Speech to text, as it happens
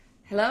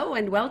Hello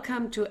and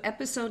welcome to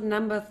episode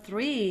number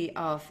 3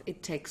 of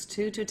It Takes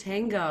Two to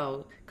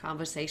Tango,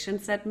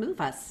 Conversations That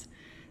Move Us.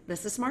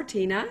 This is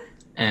Martina,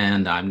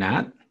 And I'm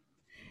Nat.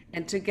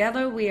 and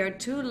together we are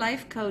two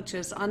life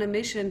coaches on a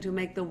mission to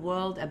make the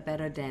world a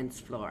better dance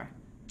floor.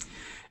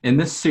 In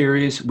this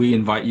series, we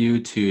invite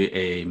you to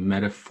a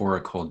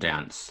metaphorical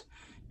dance.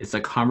 It's a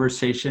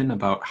conversation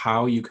about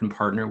how you can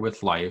partner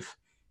with life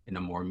in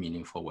a more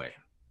meaningful way.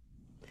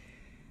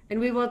 And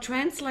we will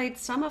translate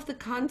some of the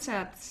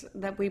concepts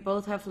that we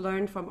both have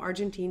learned from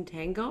Argentine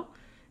tango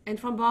and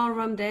from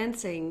ballroom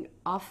dancing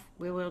off.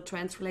 We will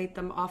translate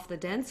them off the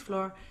dance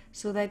floor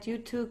so that you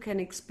too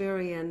can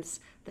experience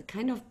the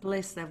kind of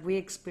bliss that we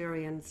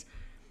experience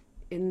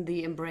in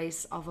the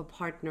embrace of a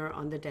partner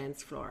on the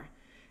dance floor.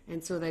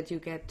 And so that you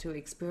get to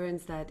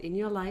experience that in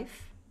your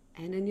life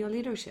and in your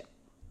leadership.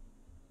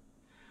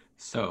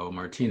 So,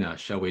 Martina,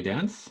 shall we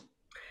dance?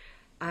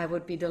 I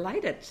would be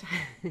delighted.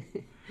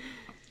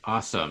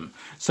 Awesome.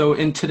 So,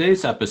 in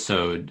today's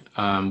episode,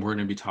 we're going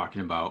to be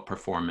talking about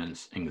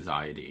performance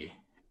anxiety.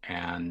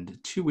 And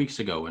 2 weeks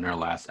ago, in our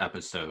last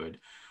episode,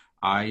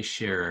 I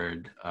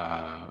shared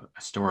a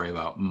story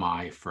about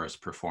my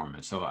first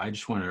performance. So, I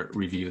just want to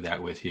review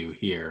that with you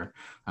here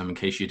in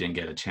case you didn't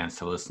get a chance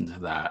to listen to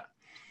that.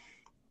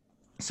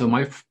 So,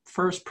 my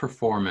first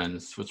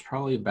performance was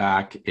probably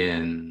back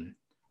in,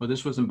 well,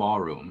 this was in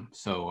ballroom.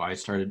 So, I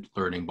started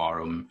learning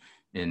ballroom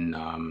in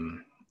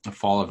the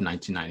fall of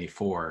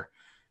 1994.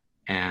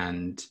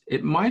 And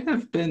it might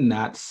have been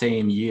that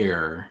same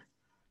year,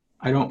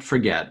 I don't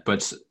forget,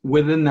 but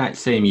within that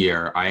same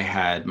year, I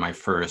had my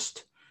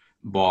first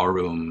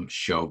ballroom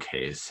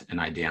showcase and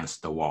I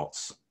danced the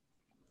waltz.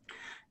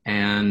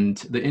 And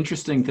the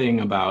interesting thing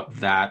about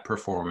that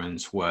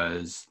performance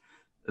was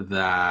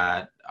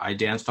that I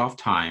danced off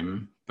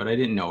time, but I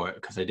didn't know it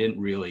because I didn't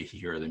really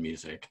hear the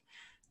music.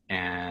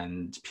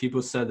 And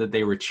people said that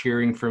they were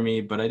cheering for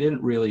me, but I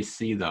didn't really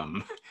see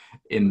them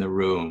in the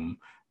room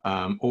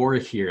or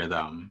hear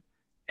them.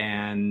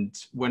 And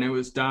when it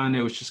was done,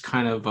 it was just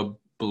kind of a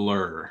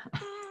blur.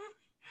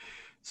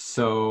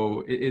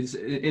 So it's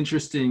an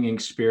interesting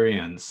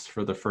experience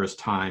for the first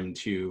time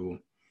to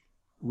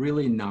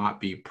really not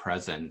be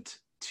present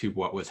to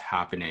what was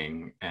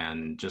happening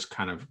and just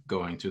kind of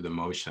going through the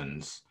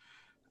motions,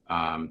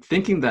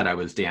 thinking that I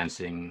was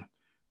dancing,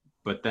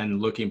 but then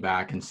looking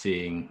back and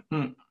seeing,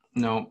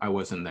 no, I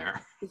wasn't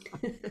there.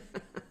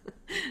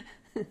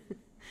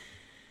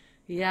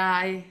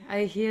 Yeah,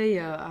 I hear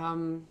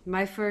you.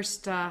 My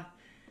first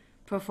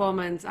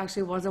performance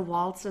actually was a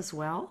waltz as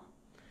well.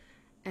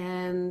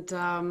 And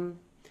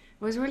it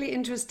was really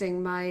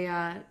interesting.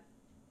 My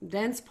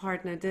dance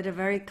partner did a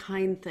very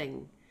kind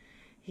thing.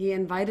 He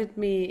invited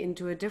me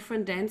into a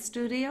different dance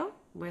studio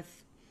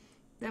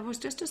there was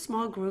just a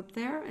small group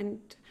there, and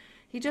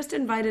he just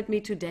invited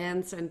me to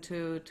dance and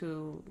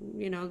to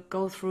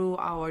go through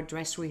our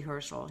dress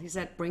rehearsal. He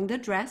said, bring the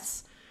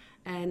dress,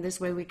 and this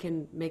way we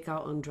can make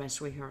our own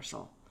dress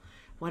rehearsal.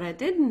 What I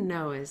didn't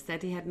know is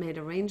that he had made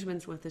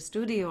arrangements with the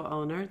studio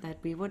owner that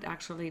we would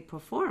actually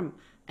perform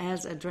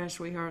as a dress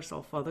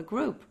rehearsal for the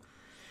group.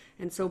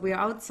 And so we're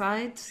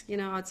outside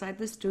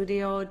the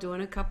studio doing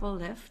a couple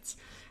lifts.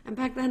 And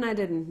back then I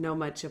didn't know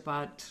much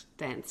about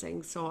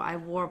dancing, so I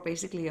wore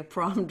basically a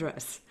prom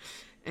dress.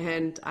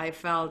 And I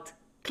felt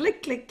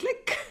click, click,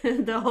 click,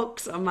 the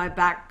hooks on my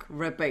back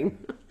ripping.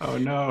 Oh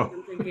no.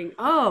 I'm thinking,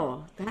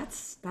 oh,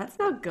 that's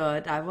not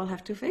good. I will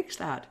have to fix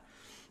that.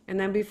 And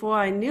then before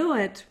I knew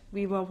it,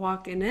 we were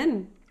walking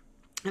in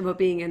and were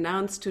being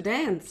announced to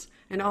dance.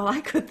 And all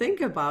I could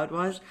think about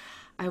was,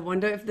 I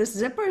wonder if this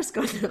zipper is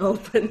going to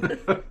open.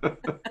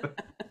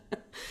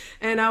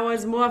 And I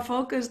was more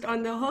focused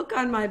on the hook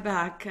on my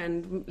back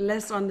and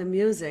less on the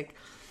music.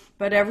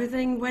 But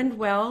everything went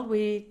well.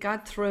 We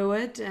got through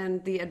it,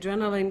 and the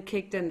adrenaline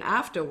kicked in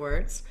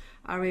afterwards.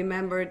 I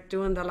remember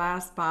doing the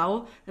last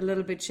bow, a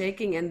little bit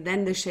shaking, and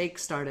then the shake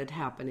started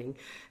happening.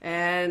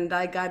 And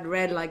I got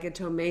red like a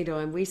tomato,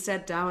 and we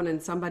sat down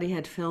and somebody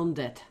had filmed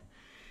it.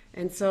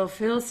 And so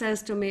Phil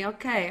says to me,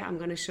 okay, I'm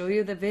going to show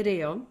you the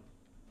video,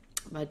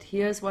 but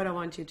here's what I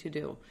want you to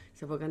do.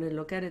 So we're going to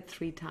look at it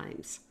 3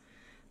 times.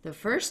 The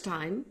first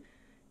time,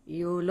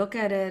 you look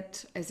at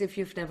it as if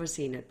you've never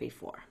seen it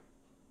before.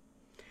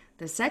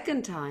 The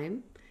second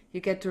time,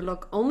 you get to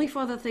look only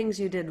for the things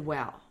you did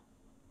well.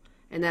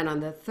 And then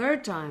on the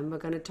third time, we're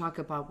going to talk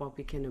about what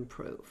we can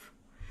improve.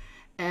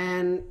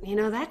 And,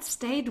 that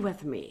stayed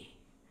with me,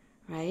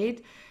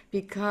 right?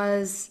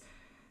 Because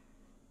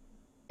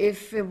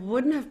if it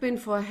wouldn't have been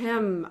for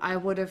him, I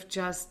would have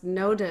just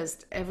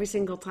noticed every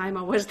single time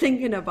I was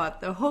thinking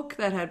about the hook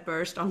that had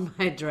burst on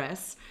my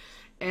dress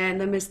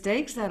and the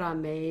mistakes that I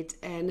made,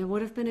 and it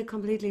would have been a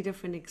completely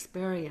different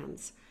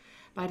experience.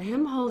 But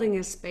him holding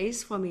a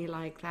space for me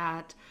like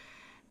that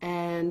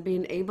and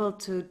being able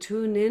to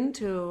tune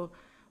into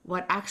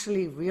what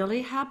actually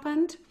really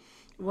happened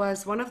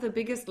was one of the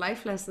biggest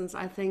life lessons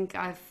I think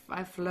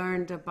I've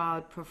learned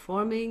about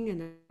performing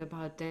and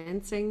about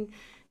dancing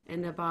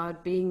and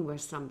about being with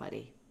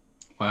somebody.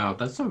 Wow,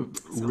 that's a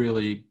So,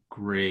 really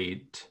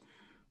great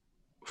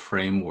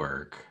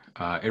framework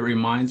It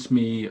reminds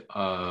me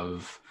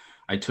of,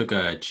 I took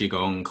a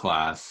Qigong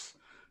class,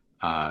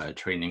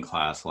 training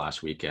class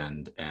last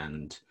weekend,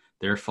 and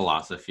their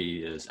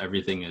philosophy is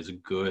everything is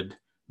good,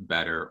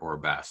 better, or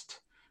best.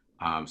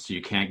 So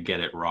you can't get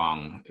it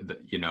wrong.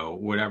 You know,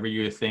 whatever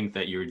you think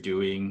that you're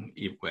doing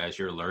as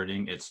you're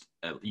learning,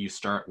 you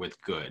start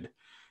with good,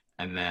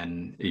 and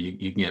then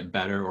you can get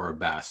better or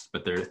best,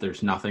 but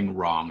there's nothing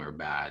wrong or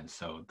bad.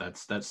 So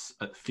that's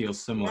feels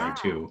similar Yeah.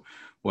 to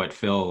what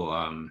Phil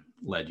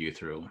led you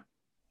through.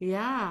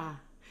 Yeah.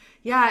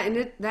 Yeah,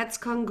 and that's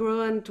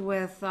congruent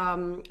with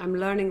I'm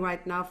learning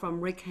right now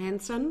from Rick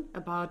Hansen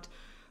about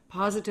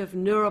positive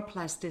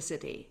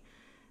neuroplasticity.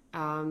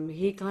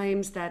 He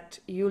claims that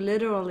you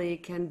literally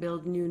can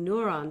build new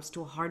neurons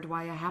to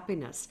hardwire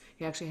happiness.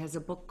 He actually has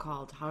a book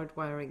called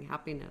Hardwiring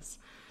Happiness.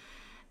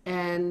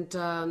 And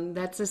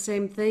that's the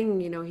same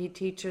thing, you know, he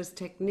teaches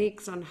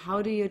techniques on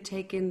how do you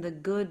take in the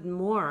good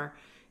more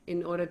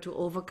in order to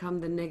overcome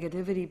the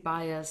negativity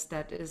bias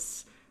that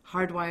is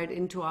hardwired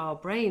into our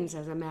brains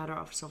as a matter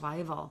of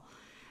survival.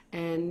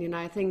 And, you know,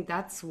 I think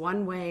that's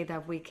one way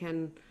that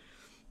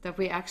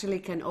we actually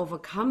can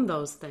overcome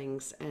those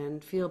things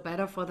and feel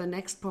better for the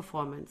next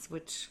performance,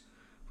 which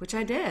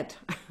I did.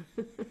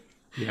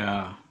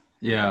 Yeah,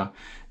 yeah.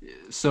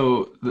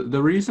 So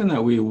the reason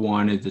that we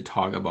wanted to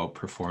talk about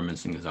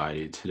performance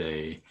anxiety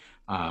today,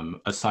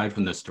 aside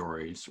from the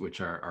stories,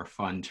 which are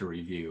fun to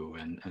review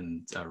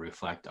and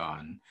reflect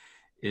on,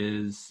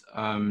 is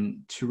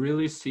to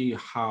really see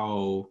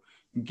how,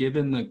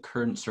 given the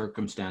current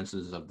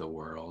circumstances of the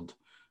world,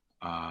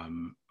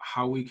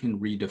 how we can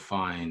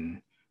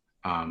redefine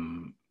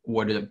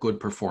what a good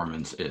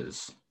performance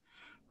is,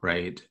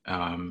 right?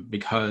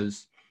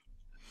 Because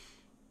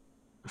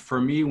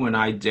for me, when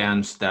I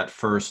danced that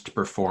first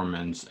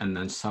performance and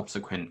then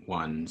subsequent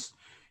ones,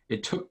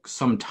 it took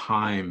some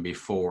time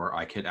before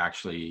I could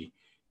actually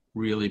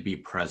really be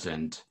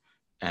present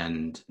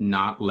and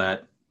not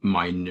let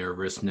my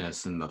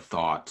nervousness and the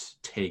thoughts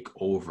take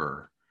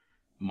over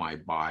my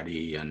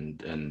body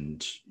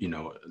and you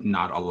know,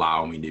 not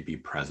allow me to be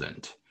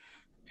present.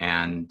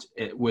 And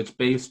it was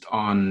based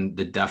on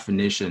the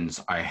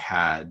definitions I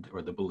had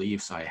or the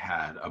beliefs I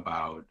had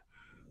about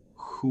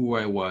who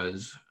I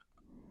was,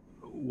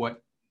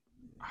 what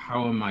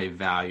how am I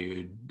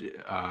valued?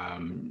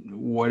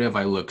 What if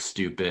I look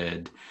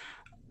stupid?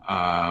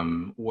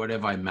 What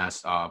if I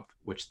mess up?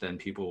 Which then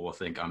people will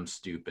think I'm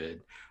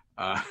stupid.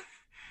 Uh,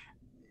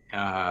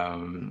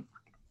 um,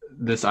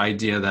 this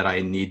idea that I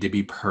need to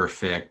be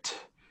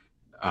perfect.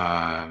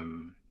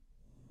 Um,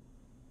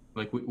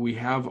 like we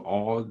have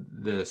all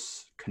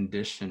this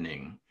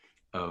conditioning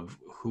of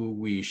who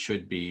we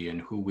should be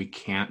and who we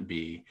can't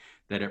be,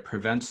 that it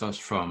prevents us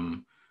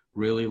from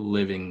really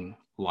living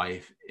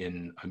life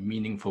in a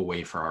meaningful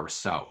way for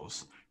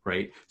ourselves,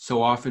 right?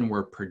 So often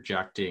we're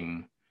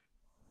projecting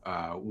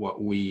uh,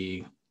 what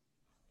we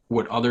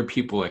what other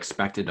people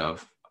expected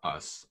of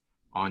us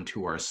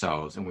onto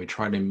ourselves, and we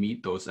try to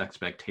meet those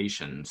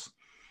expectations,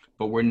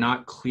 but we're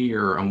not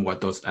clear on what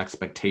those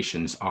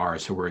expectations are,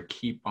 so we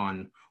keep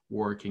on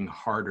working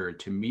harder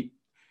to meet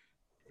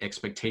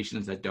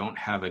expectations that don't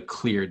have a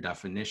clear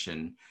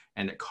definition,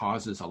 and it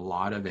causes a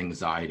lot of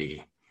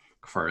anxiety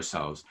for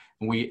ourselves.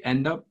 And we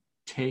end up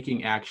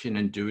taking action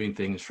and doing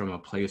things from a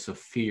place of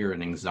fear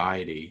and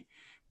anxiety,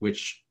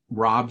 which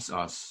robs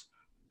us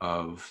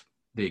of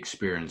the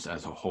experience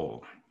as a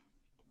whole.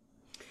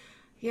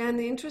 Yeah, and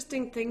the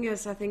interesting thing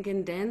is, I think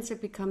in dance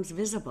it becomes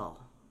visible,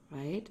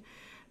 right?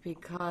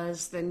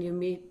 Because then you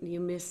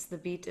miss the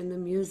beat in the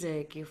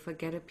music, you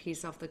forget a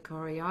piece of the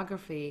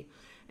choreography.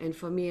 And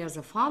for me as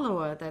a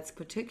follower, that's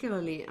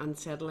particularly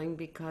unsettling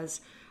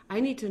because I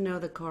need to know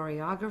the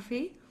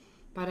choreography,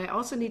 but I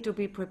also need to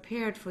be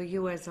prepared for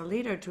you as a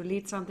leader to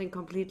lead something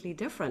completely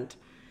different.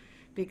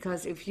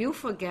 Because if you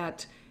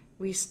forget,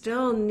 we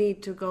still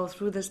need to go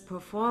through this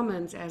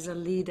performance as a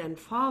lead and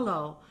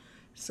follow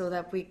so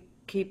that we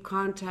keep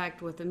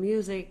contact with the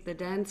music, the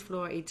dance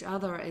floor, each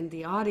other, and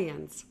the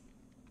audience.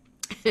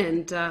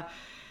 And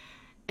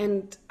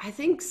and I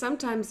think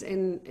sometimes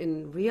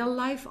in real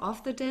life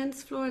off the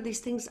dance floor, these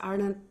things are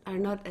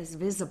not as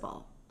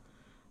visible,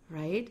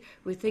 right?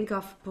 We think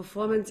of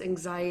performance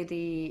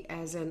anxiety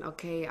as in,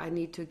 okay, I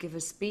need to give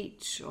a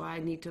speech or I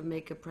need to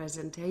make a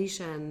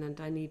presentation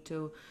and I need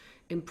to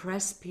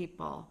impress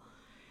people.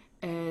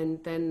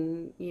 And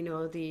then, you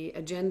know, the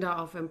agenda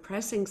of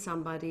impressing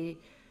somebody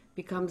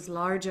becomes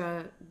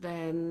larger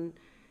than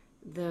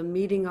the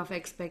meeting of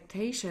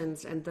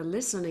expectations and the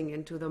listening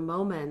into the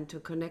moment to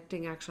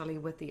connecting actually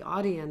with the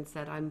audience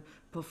that I'm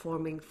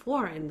performing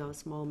for in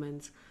those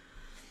moments.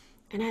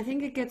 And I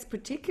think it gets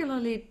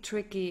particularly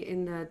tricky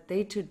in the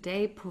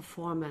day-to-day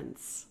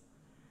performance,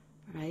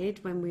 right?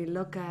 When we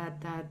look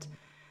at that,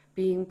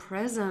 being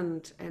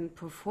present and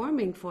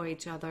performing for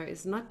each other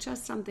is not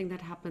just something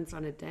that happens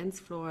on a dance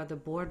floor, the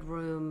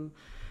boardroom,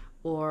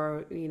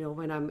 or, you know,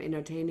 when I'm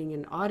entertaining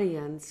an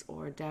audience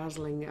or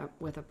dazzling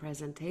with a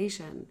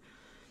presentation.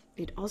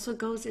 It also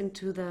goes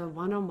into the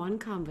one-on-one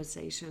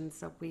conversations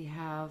that we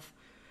have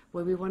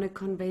where we want to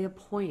convey a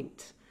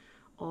point,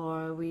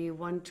 or we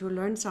want to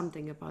learn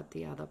something about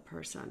the other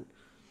person.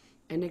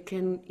 And it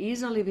can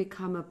easily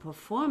become a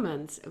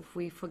performance if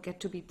we forget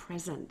to be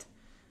present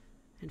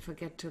and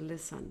forget to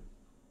listen.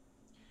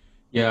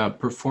 Yeah,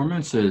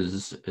 performance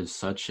is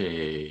such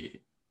a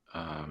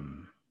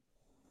um,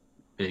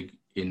 big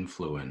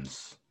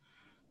influence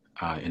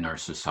in our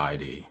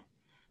society.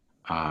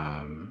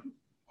 Um,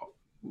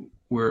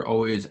 we're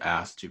always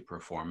asked to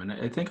perform, and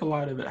I think a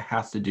lot of it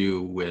has to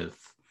do with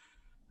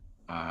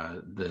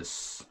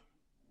this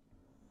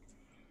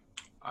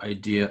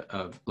idea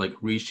of like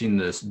reaching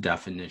this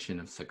definition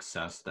of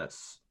success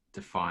that's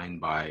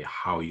defined by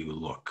how you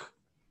look,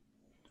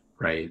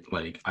 right?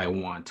 Like I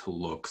want to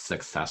look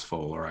successful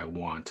or I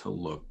want to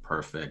look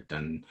perfect.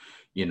 And,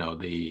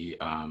 the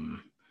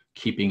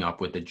keeping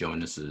up with the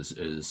Jonases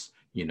is,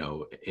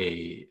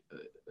 a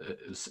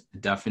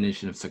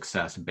definition of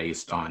success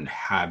based on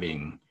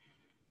having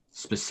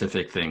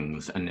specific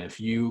things. And if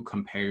you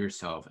compare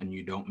yourself and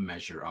you don't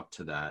measure up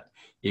to that,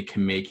 it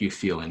can make you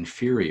feel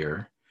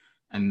inferior.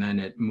 And then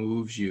it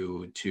moves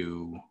you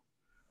to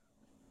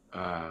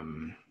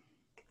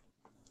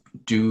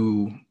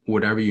do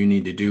whatever you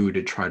need to do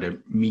to try to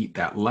meet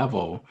that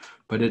level.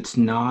 But it's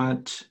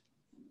not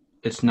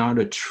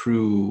a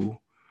true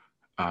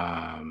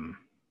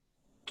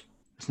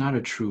it's not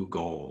a true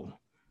goal.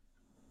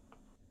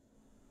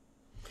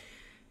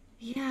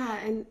 Yeah,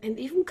 and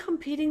even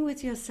competing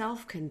with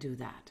yourself can do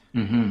that.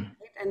 Mm-hmm.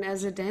 And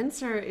as a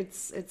dancer,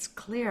 it's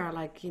clear,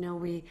 like,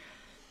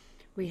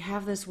 we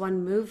have this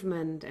one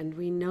movement and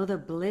we know the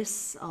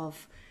bliss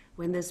of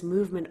when this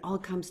movement all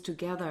comes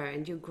together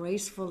and you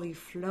gracefully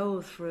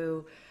flow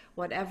through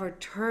whatever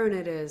turn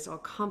it is or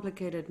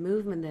complicated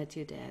movement that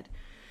you did.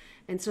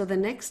 And so the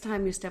next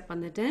time you step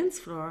on the dance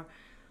floor,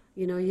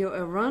 you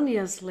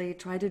erroneously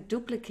try to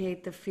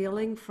duplicate the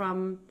feeling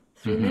from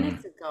 3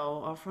 minutes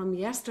ago or from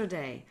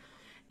yesterday.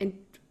 And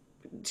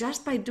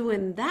just by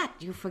doing that,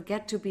 you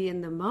forget to be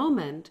in the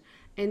moment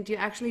and you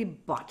actually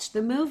botch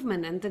the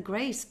movement and the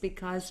grace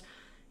because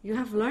you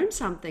have learned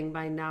something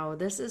by now.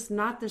 This is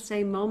not the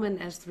same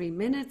moment as 3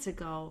 minutes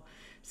ago.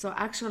 So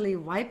actually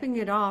wiping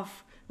it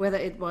off, whether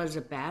it was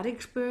a bad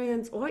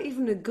experience or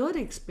even a good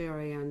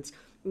experience,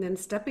 and then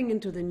stepping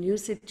into the new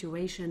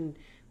situation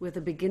with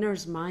a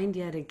beginner's mind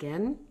yet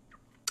again,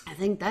 I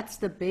think that's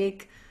the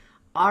big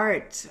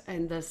art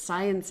and the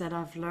science that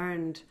I've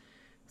learned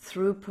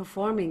through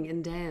performing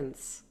in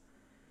dance.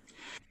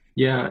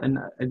 Yeah, and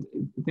I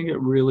think it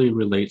really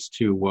relates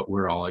to what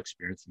we're all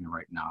experiencing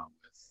right now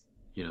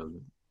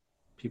with,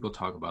 people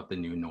talk about the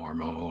new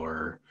normal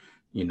or,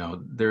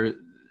 there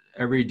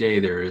every day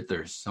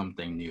there's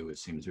something new. It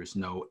seems there's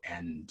no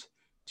end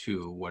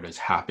to what is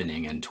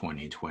happening in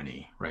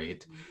 2020,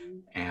 right?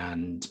 Mm-hmm.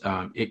 And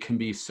it can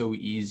be so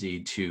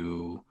easy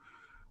to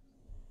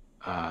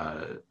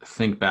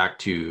think back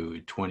to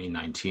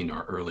 2019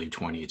 or early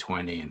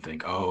 2020 and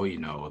think,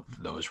 oh,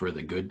 those were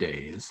the good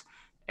days.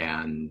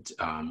 And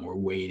we're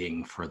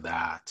waiting for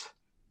that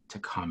to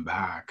come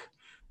back.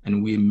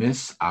 And we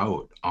miss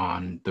out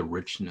on the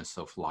richness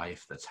of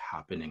life that's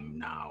happening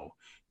now.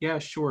 Yeah,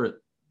 sure,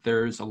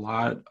 there's a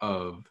lot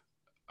of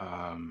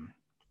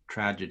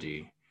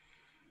tragedy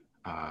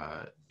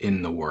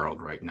in the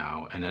world right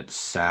now. And it's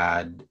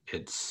sad,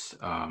 it's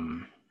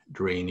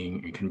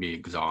draining, it can be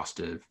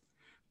exhaustive.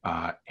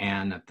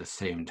 And at the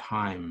same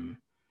time,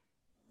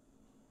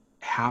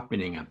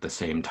 happening at the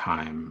same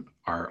time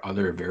are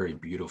other very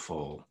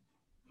beautiful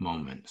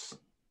moments.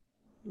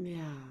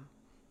 Yeah,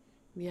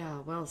 yeah,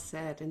 well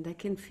said. And they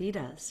can feed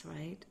us,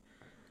 right?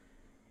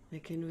 They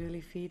can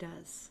really feed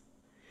us.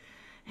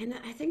 And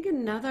I think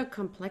another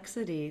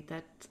complexity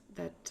that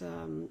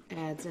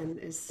adds in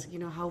is,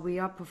 how we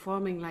are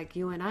performing, like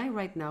you and I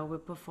right now, we're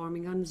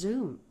performing on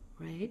Zoom,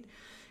 right?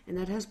 And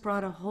that has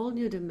brought a whole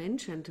new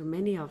dimension to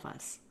many of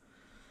us.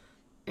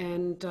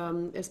 And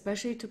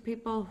especially to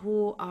people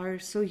who are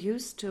so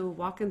used to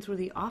walking through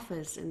the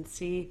office and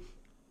see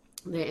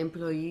their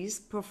employees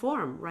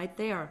perform right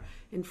there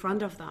in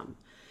front of them.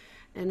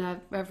 And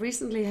I've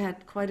recently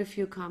had quite a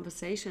few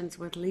conversations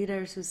with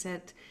leaders who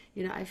said,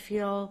 I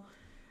feel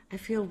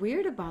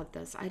weird about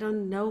this. I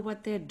don't know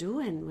what they're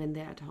doing when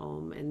they're at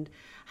home. And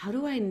how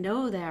do I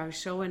know they are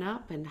showing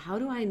up? And how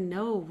do I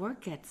know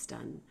work gets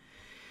done?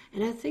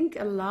 And I think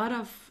a lot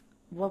of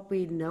what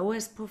we know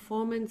as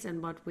performance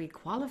and what we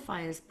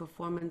qualify as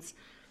performance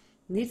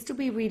needs to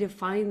be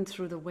redefined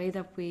through the way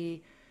that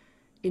we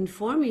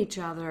inform each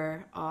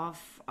other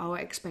of our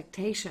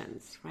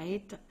expectations,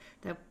 right?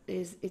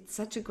 It's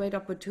such a great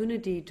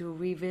opportunity to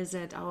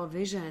revisit our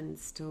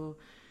visions, to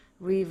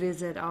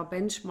revisit our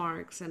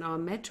benchmarks and our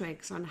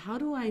metrics on how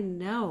do I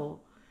know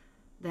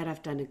that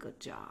I've done a good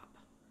job,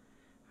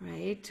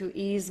 right? To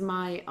ease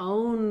my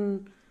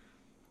own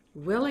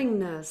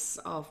willingness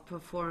of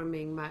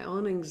performing, my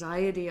own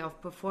anxiety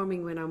of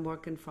performing when I'm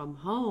working from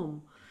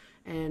home,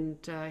 and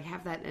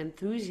have that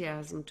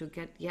enthusiasm to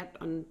get yet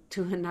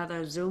onto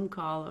another Zoom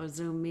call or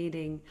Zoom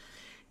meeting.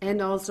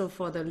 And also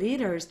for the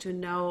leaders to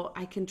know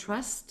I can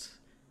trust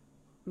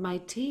my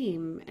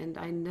team and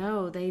I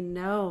know they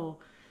know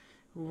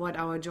what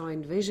our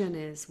joint vision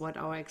is, what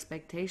our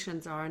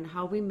expectations are, and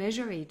how we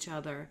measure each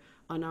other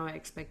on our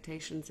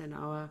expectations and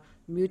our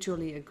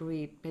mutually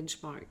agreed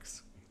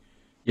benchmarks.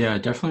 Yeah,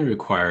 it definitely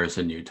requires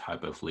a new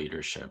type of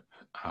leadership.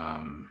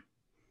 Um,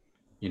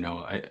 you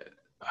know,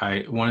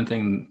 one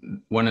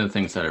of the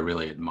things that I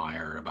really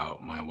admire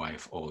about my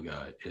wife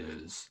Olga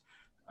is,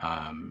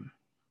 um,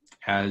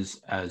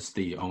 as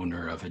the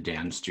owner of a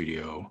dance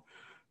studio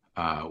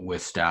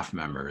with staff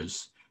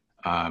members,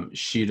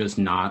 she does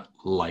not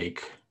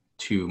like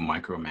to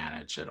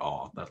micromanage at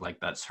all.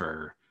 That's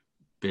her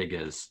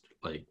biggest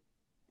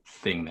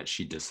thing that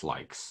she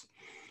dislikes.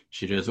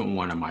 She doesn't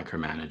want to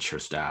micromanage her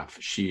staff.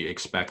 She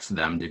expects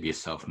them to be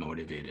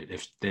self-motivated.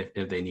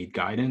 If they need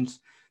guidance,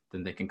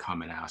 then they can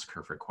come and ask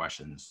her for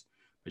questions.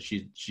 But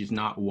she's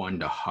not one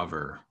to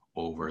hover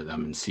over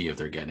them and see if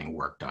they're getting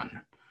work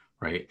done,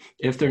 right?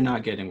 If they're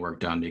not getting work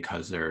done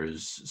because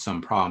there's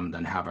some problem,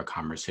 then have a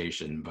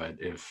conversation. But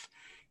if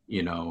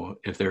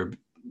they're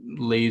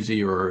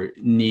lazy or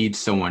need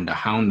someone to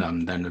hound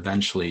them, then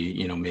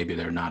eventually, maybe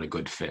they're not a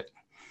good fit.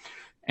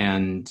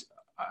 And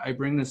I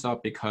bring this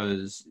up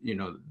because,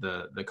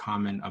 the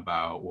comment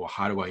about, well,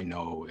 how do I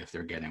know if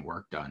they're getting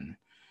work done?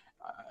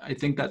 I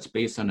think that's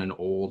based on an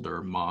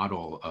older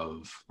model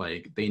of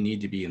they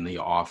need to be in the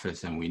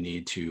office and we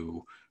need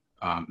to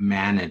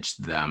manage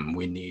them.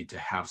 We need to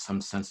have some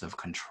sense of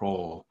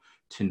control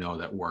to know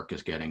that work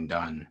is getting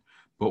done.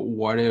 But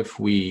what if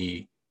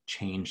we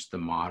change the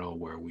model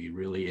where we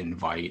really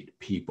invite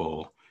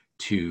people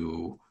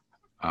to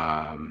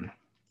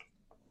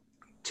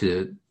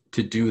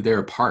do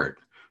their part,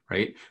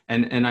 right?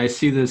 And I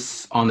see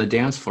this on the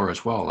dance floor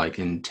as well, like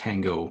in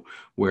tango,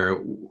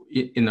 where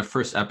in the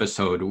first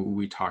episode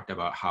we talked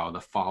about how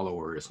the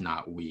follower is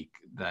not weak,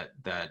 that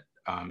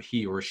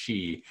he or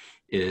she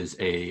is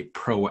a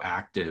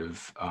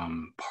proactive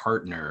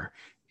partner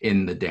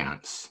in the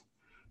dance,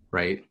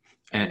 right?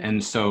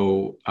 And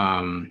so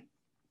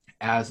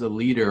as a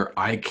leader,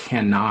 I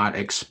cannot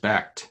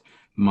expect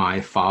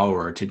my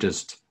follower to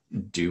just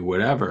do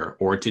whatever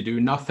or to do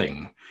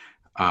nothing.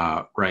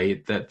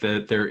 Right? That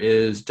there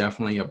is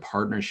definitely a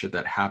partnership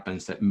that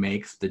happens that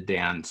makes the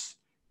dance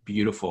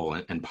beautiful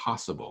and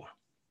possible.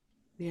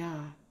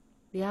 Yeah,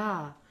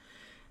 yeah.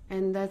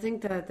 And I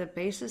think that the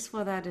basis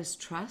for that is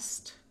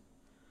trust.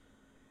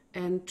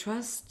 And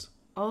trust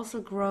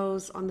also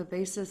grows on the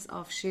basis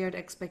of shared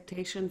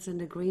expectations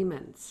and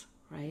agreements,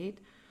 right?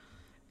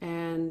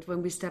 And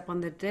when we step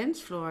on the dance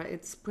floor,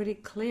 it's pretty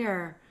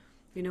clear,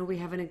 we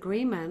have an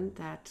agreement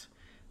that,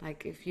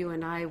 like, if you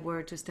and I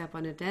were to step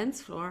on a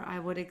dance floor, I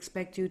would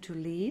expect you to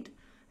lead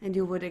and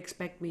you would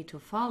expect me to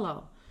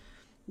follow.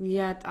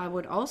 Yet I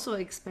would also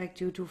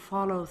expect you to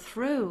follow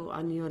through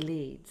on your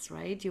leads,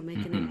 right? You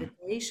make an Mm-hmm.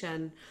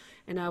 invitation,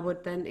 and I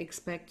would then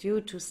expect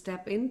you to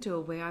step into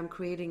where I'm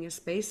creating a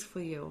space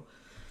for you.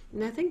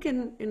 And I think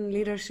in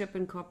leadership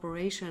in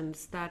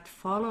corporations, that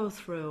follow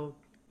through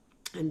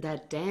and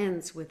that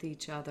dance with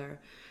each other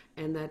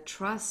and that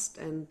trust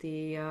and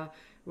the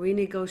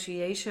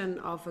renegotiation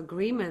of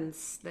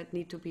agreements that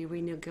need to be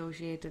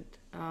renegotiated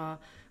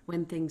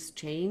when things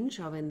change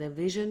or when the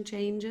vision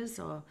changes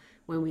or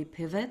when we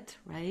pivot,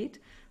 right?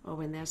 Or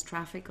when there's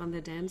traffic on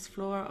the dance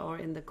floor or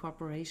in the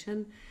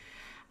corporation.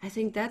 I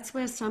think that's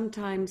where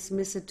sometimes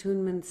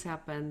misattunements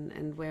happen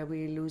and where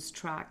we lose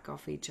track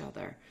of each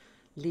other,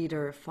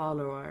 leader,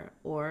 follower,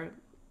 or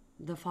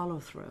the follow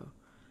through.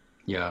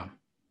 Yeah.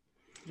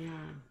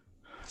 Yeah.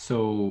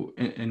 So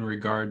in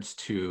regards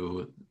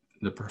to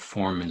the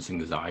performance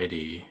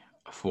anxiety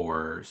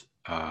for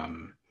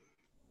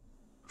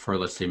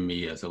let's say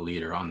me as a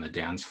leader on the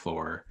dance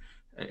floor,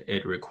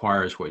 it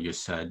requires what you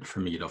said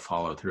for me to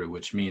follow through,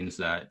 which means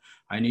that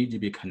I need to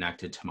be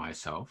connected to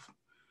myself.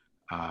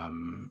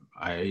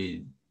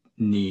 I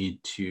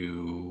need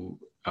to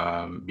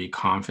be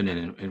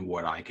confident in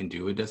what I can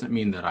do. It doesn't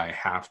mean that I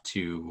have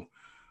to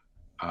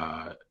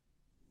uh,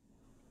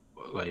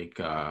 like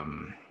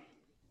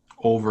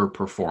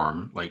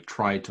overperform, like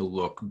try to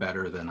look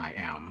better than I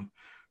am,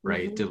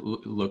 right? Mm-hmm.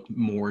 To look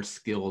more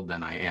skilled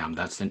than I am.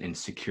 That's an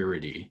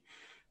insecurity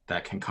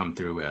that can come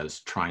through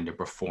as trying to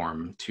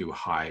perform to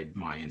hide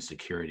my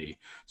insecurity.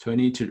 So I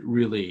need to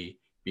really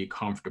be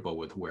comfortable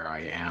with where I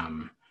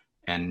am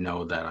and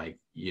know that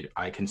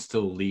I can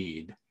still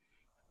lead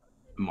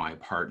my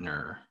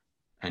partner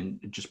and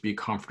just be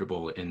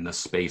comfortable in the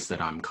space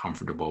that I'm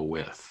comfortable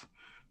with,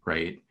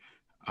 right?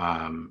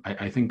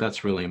 I think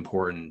that's really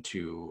important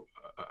to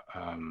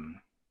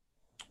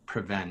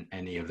prevent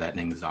any of that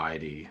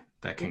anxiety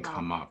that can Yeah.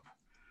 come up.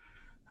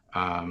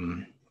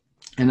 Um,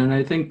 and then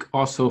I think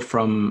also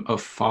from a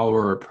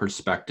follower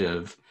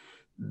perspective,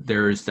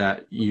 there's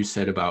that you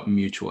said about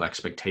mutual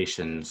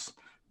expectations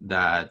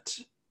that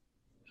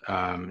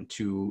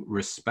to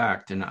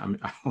respect, and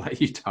I'll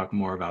let you talk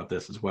more about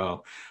this as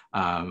well,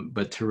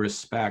 but to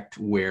respect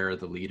where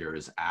the leader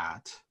is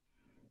at,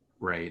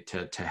 right?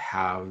 To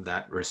have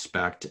that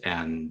respect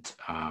and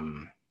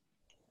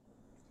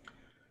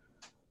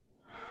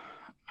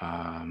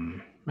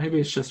Maybe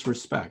it's just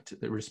respect,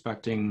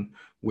 respecting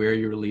where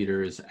your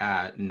leader is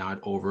at, not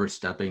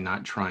overstepping,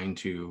 not trying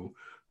to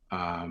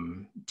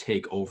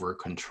take over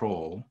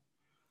control.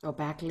 Or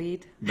back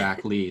lead.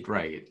 Back lead,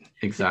 right.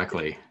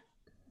 Exactly.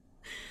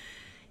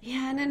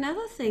 Yeah, and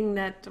another thing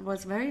that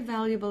was very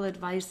valuable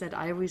advice that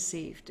I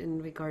received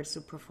in regards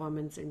to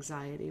performance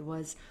anxiety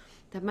was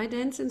that my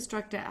dance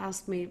instructor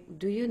asked me,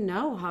 "Do you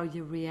know how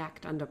you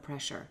react under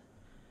pressure?"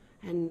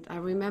 And I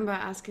remember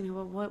asking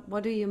her, "Well,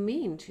 what do you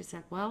mean?" She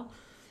said, "Well,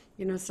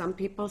 some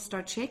people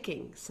start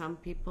shaking, some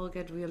people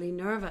get really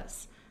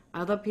nervous,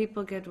 other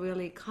people get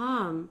really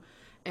calm,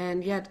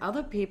 and yet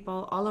other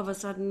people all of a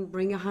sudden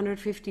bring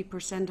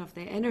 150% of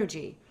their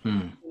energy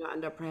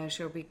under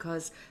pressure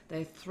because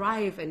they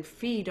thrive and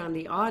feed on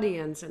the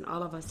audience, and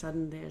all of a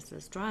sudden there's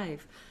this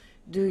drive.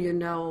 Do you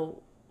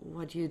know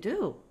what you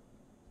do?"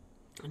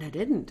 And I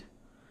didn't.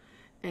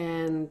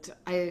 And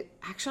I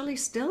actually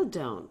still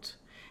don't.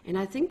 And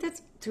I think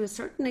that to a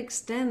certain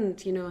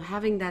extent,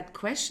 having that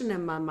question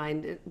in my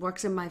mind, it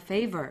works in my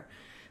favor.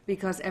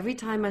 Because every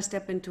time I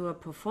step into a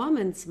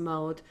performance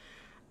mode,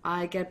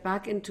 I get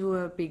back into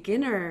a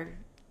beginner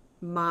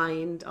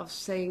mind of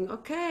saying,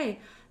 okay,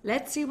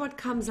 let's see what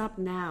comes up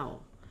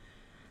now,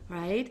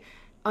 right?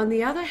 On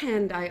the other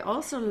hand, I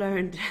also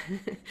learned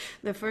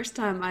the first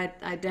time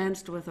I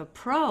danced with a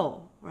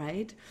pro,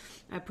 right?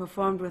 I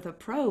performed with a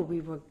pro.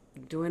 We were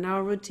doing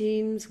our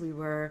routines. We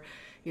were,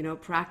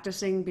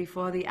 practicing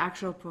before the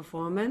actual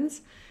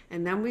performance.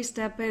 And then we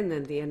step in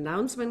and the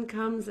announcement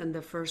comes and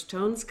the first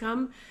tones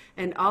come.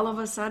 And all of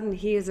a sudden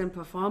he is in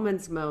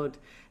performance mode.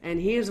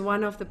 And he is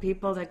one of the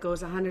people that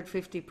goes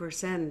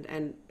 150%.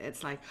 And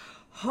it's like,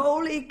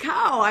 holy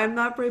cow, I'm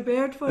not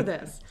prepared for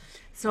this.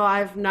 So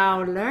I've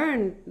now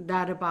learned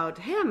that about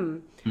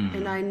him.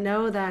 And I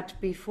know that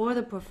before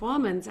the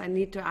performance, I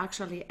need to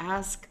actually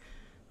ask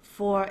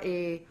for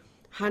a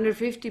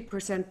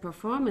 150%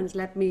 performance.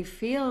 Let me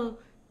feel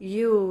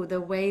you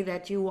the way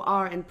that you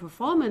are in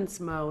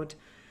performance mode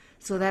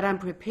so that I'm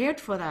prepared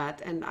for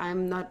that. And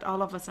I'm not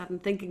all of a sudden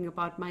thinking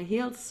about my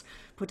heels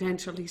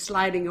potentially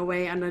sliding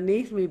away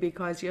underneath me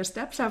because your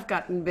steps have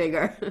gotten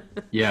bigger.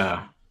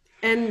 Yeah.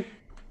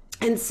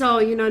 And so,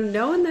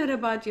 knowing that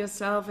about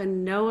yourself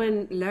and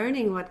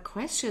learning what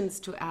questions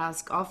to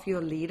ask of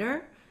your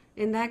leader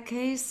in that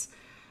case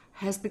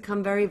has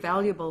become very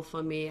valuable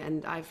for me.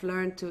 And I've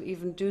learned to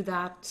even do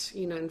that,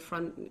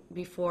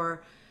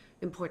 before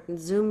important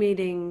Zoom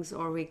meetings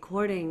or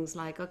recordings,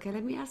 like, okay,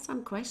 let me ask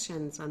some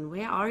questions on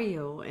where are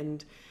you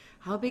and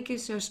how big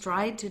is your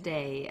stride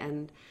today?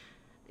 And,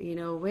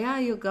 where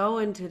are you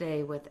going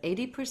today with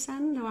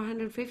 80% or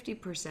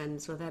 150%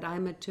 so that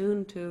I'm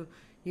attuned to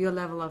your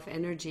level of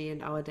energy,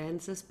 and our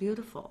dance is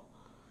beautiful,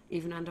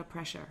 even under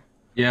pressure.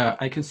 Yeah,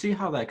 I can see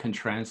how that can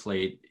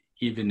translate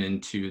even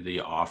into the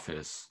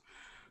office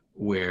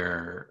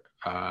where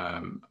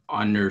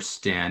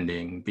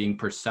understanding, being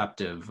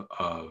perceptive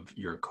of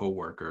your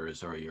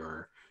coworkers or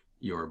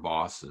your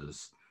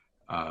bosses,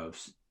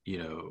 of,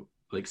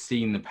 like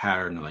seeing the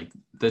pattern, like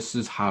this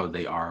is how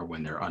they are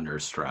when they're under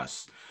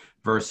stress,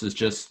 versus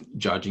just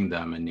judging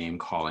them and name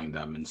calling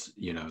them and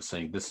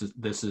saying this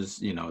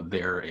is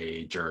they're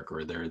a jerk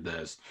or they're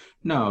this.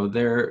 No,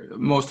 they're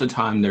most of the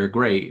time they're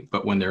great,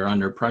 but when they're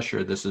under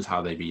pressure, this is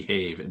how they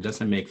behave. It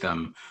doesn't make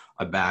them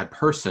a bad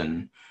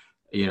person,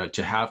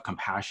 to have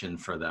compassion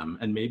for them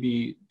and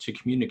maybe to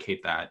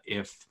communicate that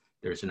if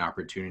there's an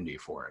opportunity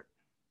for it.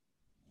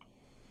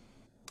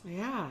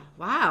 Yeah,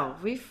 wow,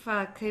 we've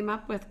came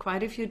up with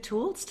quite a few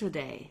tools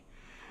today.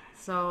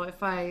 So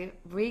if I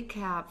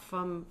recap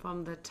from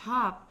the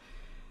top,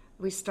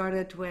 we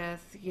started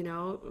with,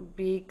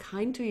 be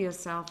kind to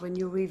yourself when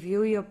you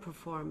review your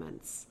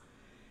performance.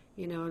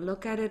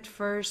 Look at it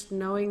first,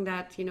 knowing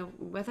that,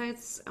 whether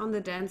it's on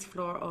the dance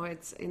floor or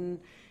it's in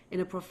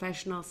a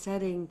professional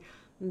setting,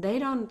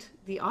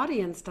 the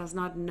audience does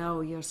not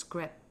know your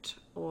script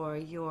or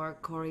your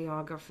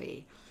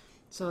choreography.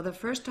 So the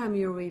first time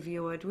you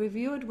review it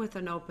with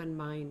an open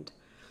mind.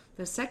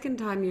 The second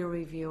time you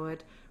review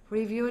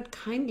it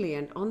kindly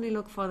and only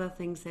look for the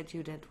things that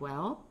you did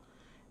well.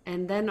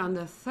 And then on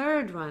the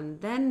third one,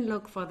 then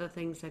look for the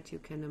things that you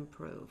can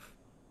improve.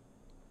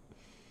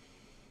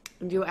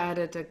 And you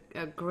added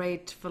a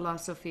great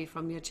philosophy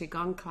from your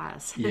Qigong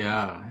class.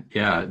 Yeah.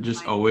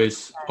 Just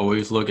always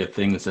look at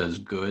things as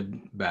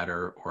good,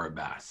 better, or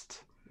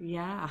best.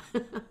 Yeah.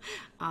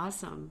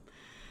 Awesome.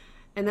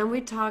 And then we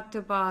talked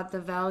about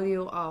the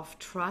value of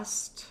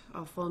trust,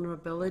 of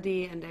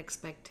vulnerability, and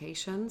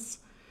expectations,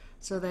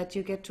 so that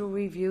you get to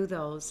review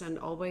those and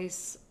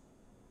always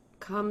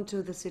come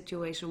to the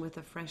situation with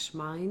a fresh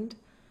mind,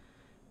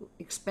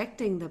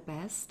 expecting the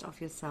best of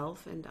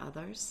yourself and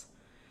others,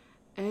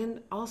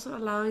 and also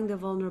allowing the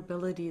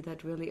vulnerability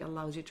that really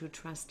allows you to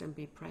trust and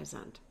be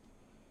present.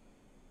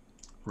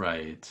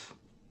 Right.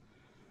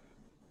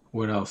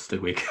 What else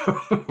did we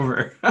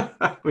cover?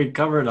 We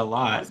covered a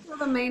lot. Those were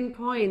the main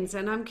points.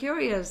 And I'm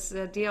curious,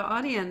 dear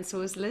audience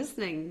who is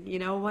listening,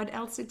 what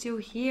else did you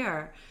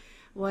hear?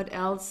 What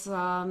else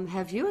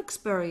have you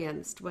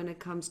experienced when it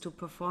comes to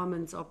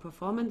performance or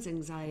performance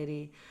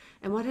anxiety?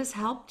 and what has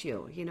helped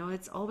you. You know,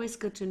 it's always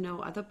good to know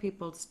other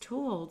people's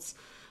tools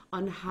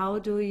on how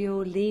do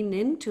you lean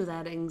into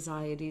that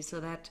anxiety so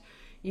that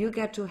you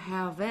get to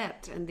have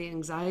it and the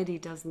anxiety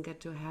doesn't get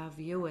to have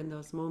you in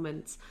those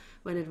moments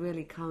when it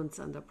really counts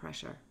under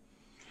pressure.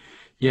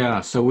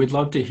 Yeah, so we'd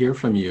love to hear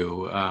from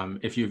you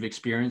if you've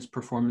experienced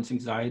performance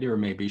anxiety, or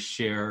maybe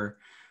share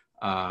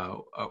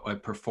a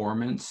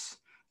performance,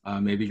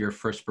 maybe your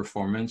first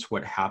performance,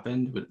 what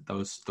happened.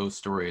 Those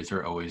stories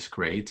are always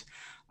great.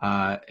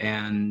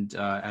 And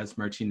as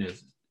Martina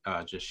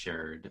just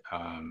shared,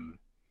 how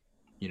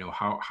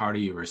do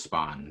you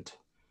respond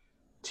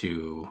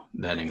to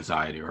that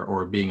anxiety,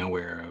 or being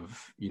aware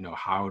of,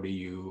 how do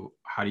you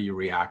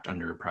react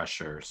under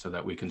pressure, so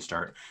that we can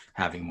start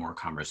having more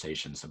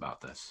conversations about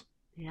this.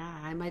 Yeah,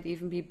 I might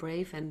even be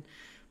brave and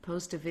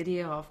post a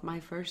video of my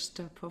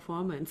first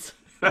performance.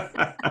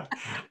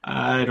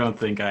 I don't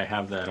think I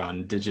have that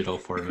on digital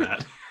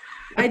format.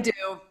 I do,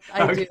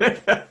 I do.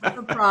 Okay.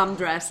 The prom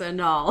dress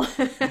and all.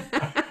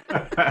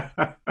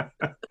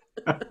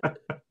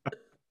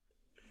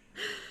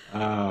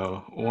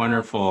 Oh,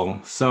 wonderful.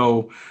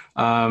 So,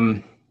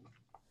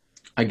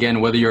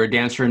 again, whether you're a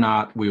dancer or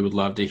not, we would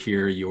love to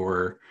hear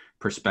your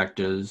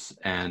perspectives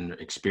and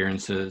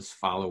experiences.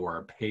 Follow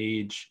our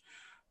page,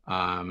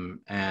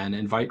 and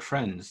invite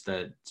friends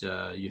that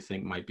you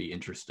think might be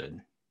interested.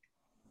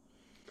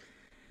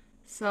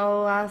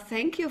 So,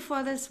 thank you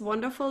for this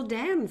wonderful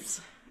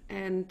dance.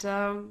 And,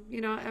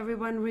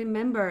 everyone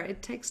remember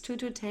it takes two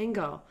to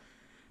tango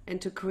and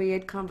to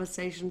create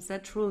conversations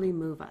that truly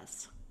move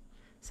us.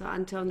 So,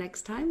 until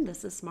next time,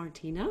 this is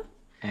Martina.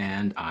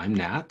 And I'm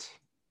Nat,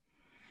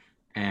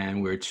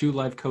 and we're two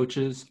life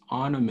coaches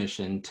on a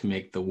mission to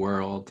make the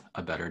world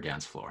a better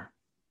dance floor.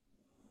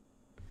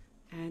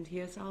 And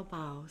here's our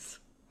bows.